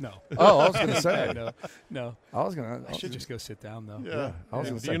are? No. Oh, I was going to say. No. I was going to. I should just go sit down though. Yeah. I was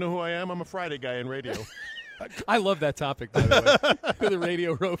gonna Do say. you know who I am? I'm a Friday guy in radio. I love that topic, by the way. The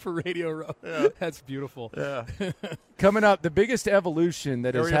Radio Row for Radio Row. Yeah. That's beautiful. Yeah. Coming up, the biggest evolution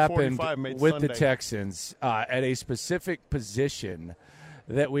that has Area happened 45 made with the Sunday. Texans at a specific position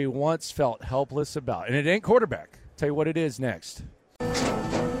that we once felt helpless about. And it ain't quarterback. Tell you what it is next.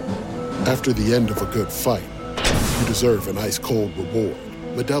 After the end of a good fight, you deserve an ice-cold reward.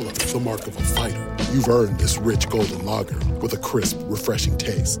 Modelo is the mark of a fighter. You've earned this rich golden lager with a crisp, refreshing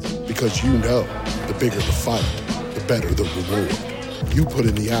taste. Because you know, the bigger the fight, the better the reward. You put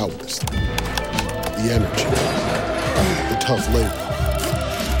in the hours, the energy, the tough labor.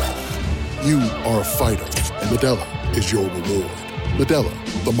 You are a fighter, and Modelo is your reward.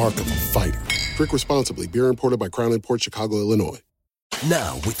 Modelo, the mark of a fighter. Drink responsibly. Beer imported by Crown Imports, Chicago, Illinois.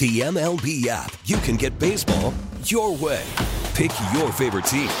 Now, with the MLB app, you can get baseball your way. Pick your favorite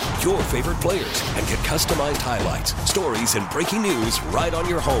team, your favorite players, and get customized highlights, stories, and breaking news right on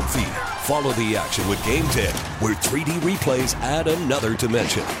your home feed. Follow the action with Game 10, where 3D replays add another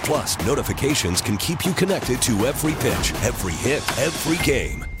dimension. Plus, notifications can keep you connected to every pitch, every hit, every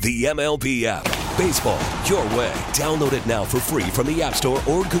game. The MLB app. Baseball your way. Download it now for free from the App Store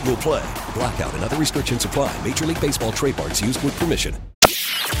or Google Play. Blackout and other restrictions apply. Major League Baseball trademarks used with permission.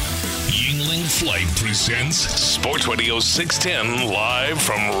 Yingling Flight presents Sports Radio 610 live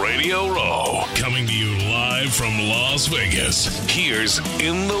from Radio Row. Coming to you live from Las Vegas. Here's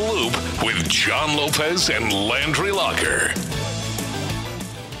In the Loop with John Lopez and Landry Locker.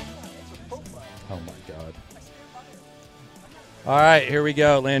 Oh, my God. All right, here we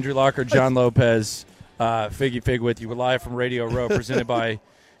go. Landry Locker, John Lopez, Figgy Fig with you. We're live from Radio Row, presented by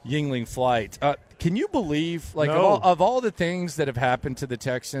Yingling Flight. Can you believe, like, No. of all the things that have happened to the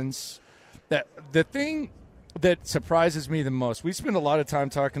Texans, that the thing that surprises me the most, we spend a lot of time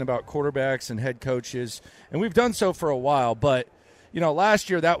talking about quarterbacks and head coaches, and we've done so for a while, but last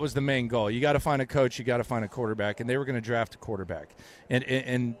year that was the main goal. You got to find a coach, you got to find a quarterback, and they were going to draft a quarterback.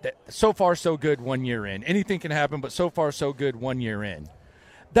 And so far so good 1 year in. Anything can happen, but so far so good 1 year in.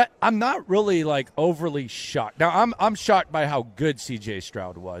 That I'm not really overly shocked. Now I'm shocked by how good CJ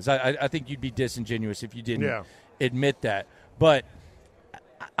Stroud was. I think you'd be disingenuous if you didn't admit that. But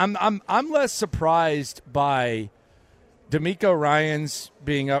I'm less surprised by DeMeco Ryans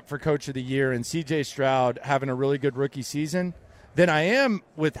being up for Coach of the Year and CJ Stroud having a really good rookie season than I am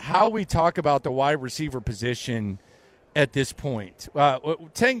with how we talk about the wide receiver position at this point.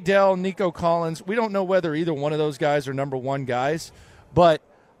 Tank Dell, Nico Collins, we don't know whether either one of those guys are number one guys, but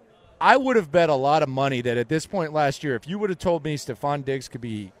I would have bet a lot of money that at this point last year, if you would have told me Stephon Diggs could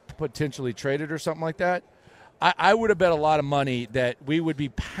be potentially traded or something like that, I would have bet a lot of money that we would be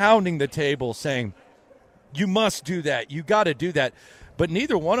pounding the table saying, you must do that. You got to do that. But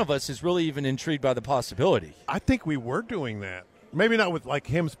neither one of us is really even intrigued by the possibility. I think we were doing that. Maybe not with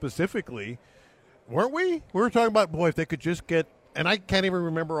him specifically. Weren't we? We were talking about, boy, if they could just get – and I can't even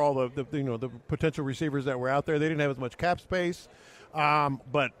remember all the potential receivers that were out there. They didn't have as much cap space.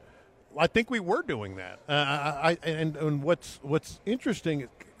 But I think we were doing that. And what's interesting is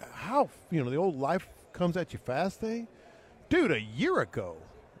how, the old life comes at you fast thing. Dude, a year ago,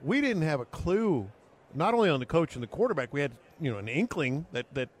 we didn't have a clue – not only on the coach and the quarterback, we had an inkling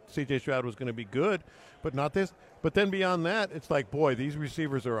that C.J. Stroud was going to be good, but not this. But then beyond that, it's like, boy, these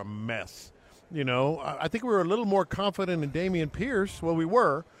receivers are a mess. I think we were a little more confident in Dameon Pierce. Well, we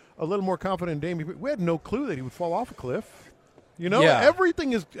were a little more confident in Dameon Pierce. We had no clue that he would fall off a cliff.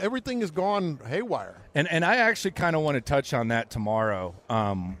 Everything is gone haywire. And I actually kind of want to touch on that tomorrow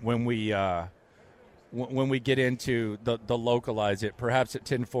when we get into the localize it, perhaps at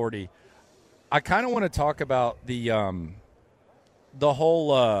 10:40. I kind of want to talk about the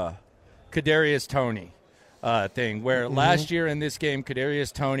whole Kadarius Toney thing, where last year in this game,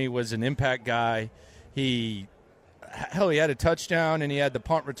 Kadarius Toney was an impact guy. He had a touchdown and he had the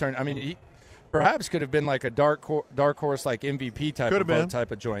punt return. I mean, he perhaps could have been like a dark horse, like MVP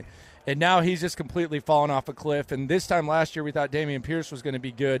type of joint. And now he's just completely fallen off a cliff. And this time last year, we thought Dameon Pierce was going to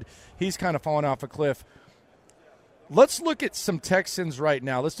be good. He's kind of fallen off a cliff. Let's look at some Texans right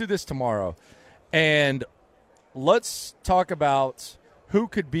now. Let's do this tomorrow. And let's talk about who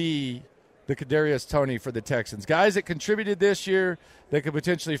could be the Kadarius Toney for the Texans. Guys that contributed this year that could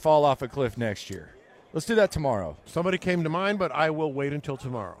potentially fall off a cliff next year. Let's do that tomorrow. Somebody came to mind, but I will wait until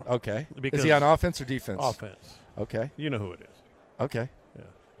tomorrow. Okay. Is he on offense or defense? Offense. Okay. You know who it is. Okay. Yeah.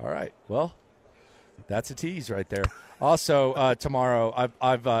 All right. Well, that's a tease right there. Also, tomorrow,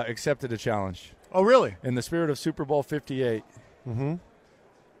 I've accepted a challenge. Oh, really? In the spirit of Super Bowl 58. Mm-hmm.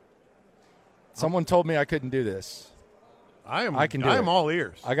 Someone told me I couldn't do this. I can do it. I am all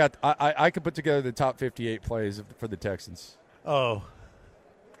ears. I could put together the top 58 plays for the Texans. Oh.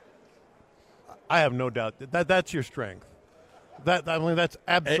 I have no doubt that's your strength. That's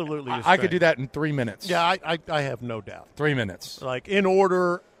absolutely your strength. I could do that in 3 minutes. Yeah, I have no doubt. 3 minutes. Like in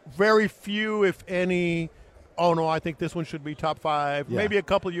order, very few, if any. Oh, no, I think this one should be top 5. Yeah. Maybe a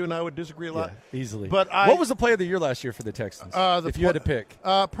couple you and I would disagree a lot. Yeah, easily. But what was the play of the year last year for the Texans, if you had to pick?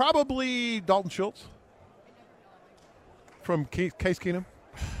 Probably Dalton Schultz from Case Keenum.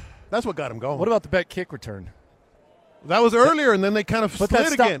 That's what got him going. What about the Beck kick return? That was earlier, and then they kind of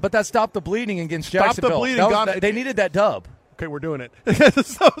split again. But that stopped the bleeding against Jacksonville. The bleeding. They needed that dub. Okay, we're doing it.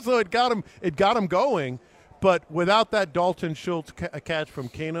 so it got him. It got him going. But without that Dalton Schultz catch from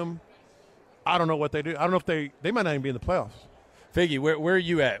Keenum, I don't know what they do. I don't know if they might not even be in the playoffs. Figgy, where are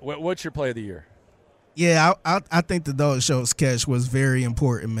you at? What's your play of the year? Yeah, I think the Dalton Schultz catch was very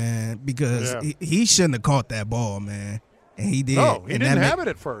important, man, because he shouldn't have caught that ball, man. And he did. No, he didn't have it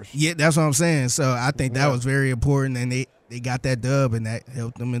at first. Yeah, that's what I'm saying. So I think that was very important, and they got that dub, and that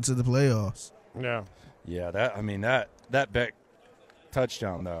helped them into the playoffs. Yeah. Yeah, that Beck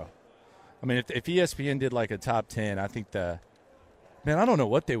touchdown, though. I mean, if ESPN did like a top 10, I think man, I don't know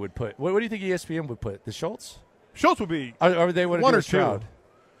what they would put. What do you think ESPN would put? The Schultz? Schultz would be or they would one or Stroud. two.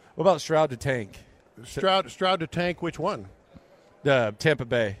 What about Stroud to Tank? Stroud to Tank, which one? The Tampa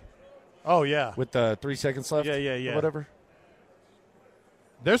Bay. Oh, yeah. With 3 seconds left? Yeah. Or whatever.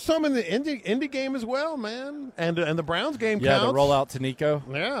 There's some in the Indy game as well, man. And the Browns game counts. Yeah, the rollout to Nico.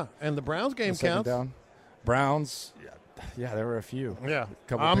 Yeah, and the Browns game counts. Down. Browns, yeah, there were a few. Yeah.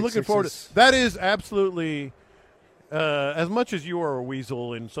 I'm looking forward to that. Is absolutely as much as you are a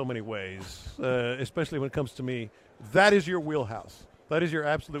weasel in so many ways, especially when it comes to me, that is your wheelhouse. That is your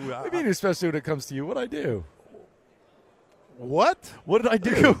absolute wheelhouse. What do you mean, especially when it comes to you? What'd I do? What? What did I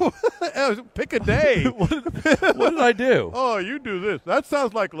do? Pick a day. What did I do? Oh, you do this. That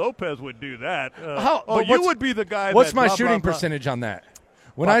sounds like Lopez would do that. But you would be the guy. What's that my blah, shooting blah, blah. percentage on that?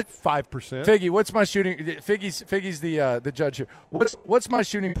 When 5%. Figgy, what's my shooting? Figgy's the judge here. What's my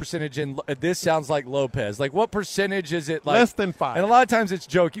shooting percentage? In this sounds like Lopez. Like, what percentage is it? Like, less than 5. And a lot of times it's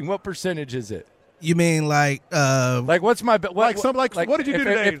joking. What percentage is it? You mean like what's my what did you do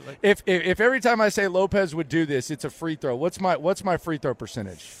today? If every time I say Lopez would do this, it's a free throw. What's my free throw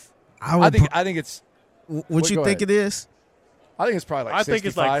percentage? I think it's. What you think it is? I think it's probably like 65. I think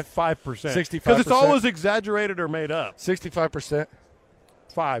it's like 5%. 65%. Because it's always exaggerated or made up. 65%.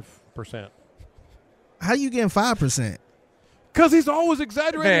 5%. How you getting 5%? Because he's always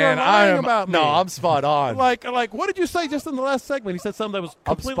exaggerating or lying about me. No, I'm spot on. Like, what did you say just in the last segment? He said something that was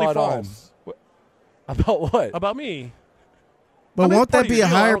completely false. About what? About me. But won't that be a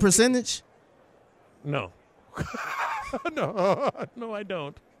higher percentage? No. No, I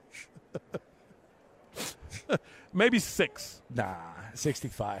don't. Maybe 6. Nah,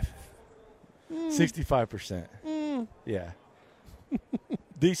 65. 65%. Yeah.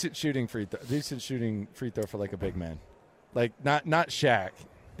 Decent shooting free throw for like a big man. Like not Shaq.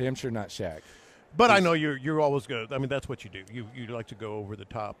 Damn sure not Shaq. But I know you're always good. I mean, that's what you do. You like to go over the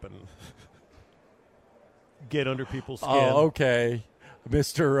top and get under people's skin. Oh, okay.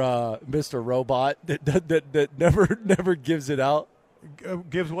 Mr. Robot that never gives it out.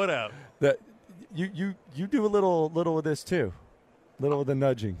 Gives what out? That you do a little of this too. Little of the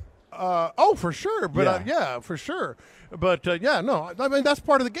nudging. For sure. But for sure. But no. I mean, that's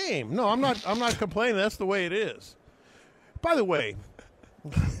part of the game. No, I'm not complaining. That's the way it is. By the way,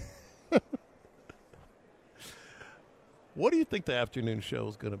 what do you think the afternoon show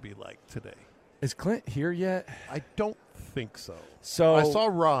is going to be like today? Is Clint here yet? I don't think so. So I saw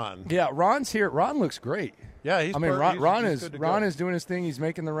Ron. Yeah, Ron's here. Ron looks great. Yeah, Ron is doing his thing. He's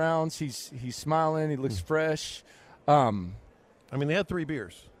making the rounds. He's smiling. He looks fresh. I mean, they had 3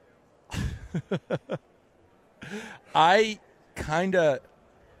 beers. Are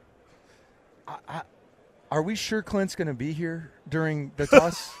we sure Clint's going to be here during the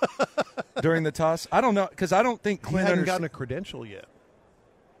toss? During the toss? I don't know, because I don't think Clint hasn't gotten a credential yet.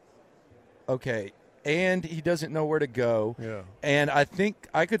 Okay, and he doesn't know where to go. Yeah. And I think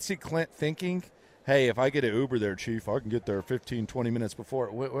I could see Clint thinking, hey, if I get an Uber there, Chief, I can get there 15, 20 minutes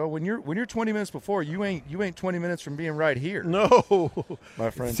before. Well, when you're 20 minutes before, you ain't 20 minutes from being right here. No. My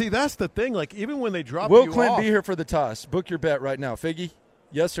friend. See, that's the thing. Like, even when they drop Will you Clint off, be here for the toss? Book your bet right now. Figgy,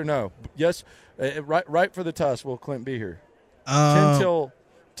 yes or no? Yes. Right for the toss. Will Clint be here? 10 till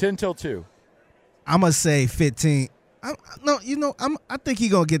 2. I'm going to say 15. I think he's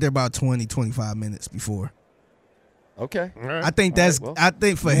going to get there about 20, 25 minutes before. Okay. Right. I think for him, that's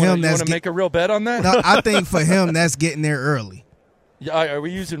you want to make a real bet on that? No, I think for him, that's getting there early. Yeah, are we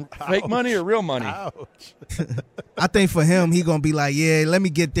using fake money or real money? Ouch. I think for him, he's gonna be like, yeah, let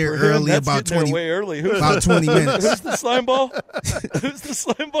me get there early, about 20. Way early. About 20 minutes. Who's the slime ball? Who's the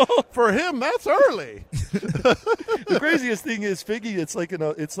slime ball? For him, that's early. The craziest thing is Figgy. It's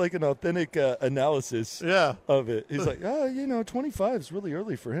like an authentic analysis. Yeah. Of it. He's like, 25 is really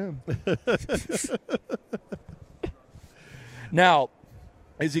early for him. Now,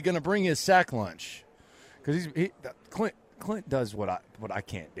 is he going to bring his sack lunch? Because Clint does what I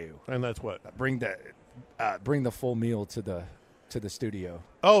can't do, and that's what bring the full meal to the studio.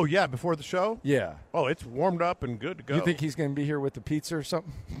 Oh yeah, before the show. Yeah. Oh, it's warmed up and good to go. You think he's going to be here with the pizza or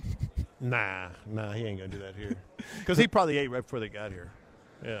something? Nah, he ain't going to do that here. Because he probably ate right before they got here.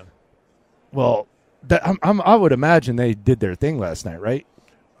 Yeah. Well, I would imagine they did their thing last night, right?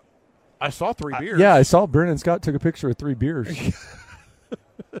 I saw 3 beers. Yeah, I saw Brennan Scott took a picture of 3 beers.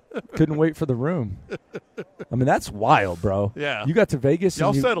 Couldn't wait for the room. I mean, that's wild, bro. Yeah. You got to Vegas.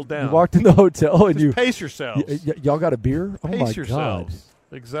 Y'all and settled down. You walked in the hotel and just pace yourselves. Y'all got a beer? Oh pace my yourselves.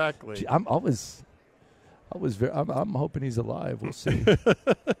 God. Exactly. Gee, I'm hoping he's alive. We'll see.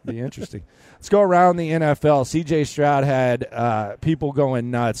 Be interesting. Let's go around the NFL. C.J. Stroud had people going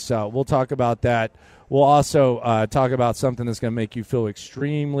nuts. We'll talk about that. We'll also talk about something that's going to make you feel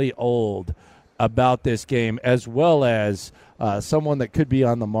extremely old about this game, as well as someone that could be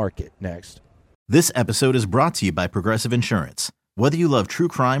on the market next. This episode is brought to you by Progressive Insurance. Whether you love true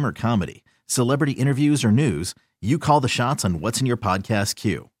crime or comedy, celebrity interviews or news, you call the shots on what's in your podcast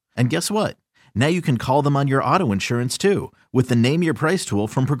queue. And guess what? Now you can call them on your auto insurance too with the Name Your Price tool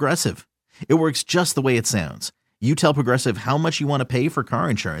from Progressive. It works just the way it sounds. You tell Progressive how much you want to pay for car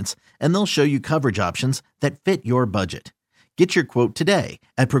insurance, and they'll show you coverage options that fit your budget. Get your quote today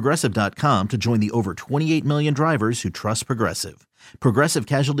at Progressive.com to join the over 28 million drivers who trust Progressive. Progressive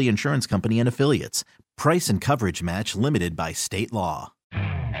Casualty Insurance Company and Affiliates. Price and coverage match limited by state law.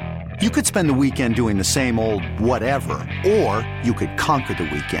 You could spend the weekend doing the same old whatever, or you could conquer the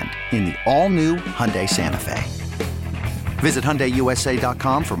weekend in the all-new Hyundai Santa Fe. Visit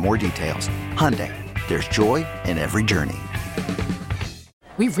HyundaiUSA.com for more details. Hyundai, there's joy in every journey.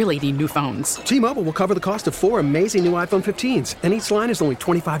 We really need new phones. T-Mobile will cover the cost of 4 amazing new iPhone 15s, and each line is only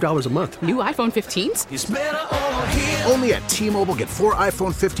 $25 a month. New iPhone 15s? It's better over here. Only at T-Mobile, get 4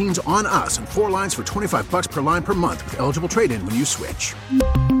 iPhone 15s on us and 4 lines for $25 per line per month with eligible trade-in when you switch.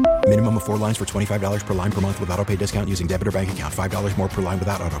 Minimum of 4 lines for $25 per line per month with autopay discount using debit or bank account. $5 more per line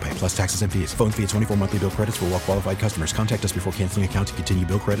without autopay, plus taxes and fees. Phone fee at 24 monthly bill credits for well-qualified customers. Contact us before canceling account to continue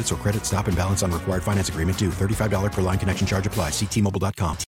bill credits or credit stop and balance on required finance agreement due. $35 per line connection charge applies. See T-Mobile.com.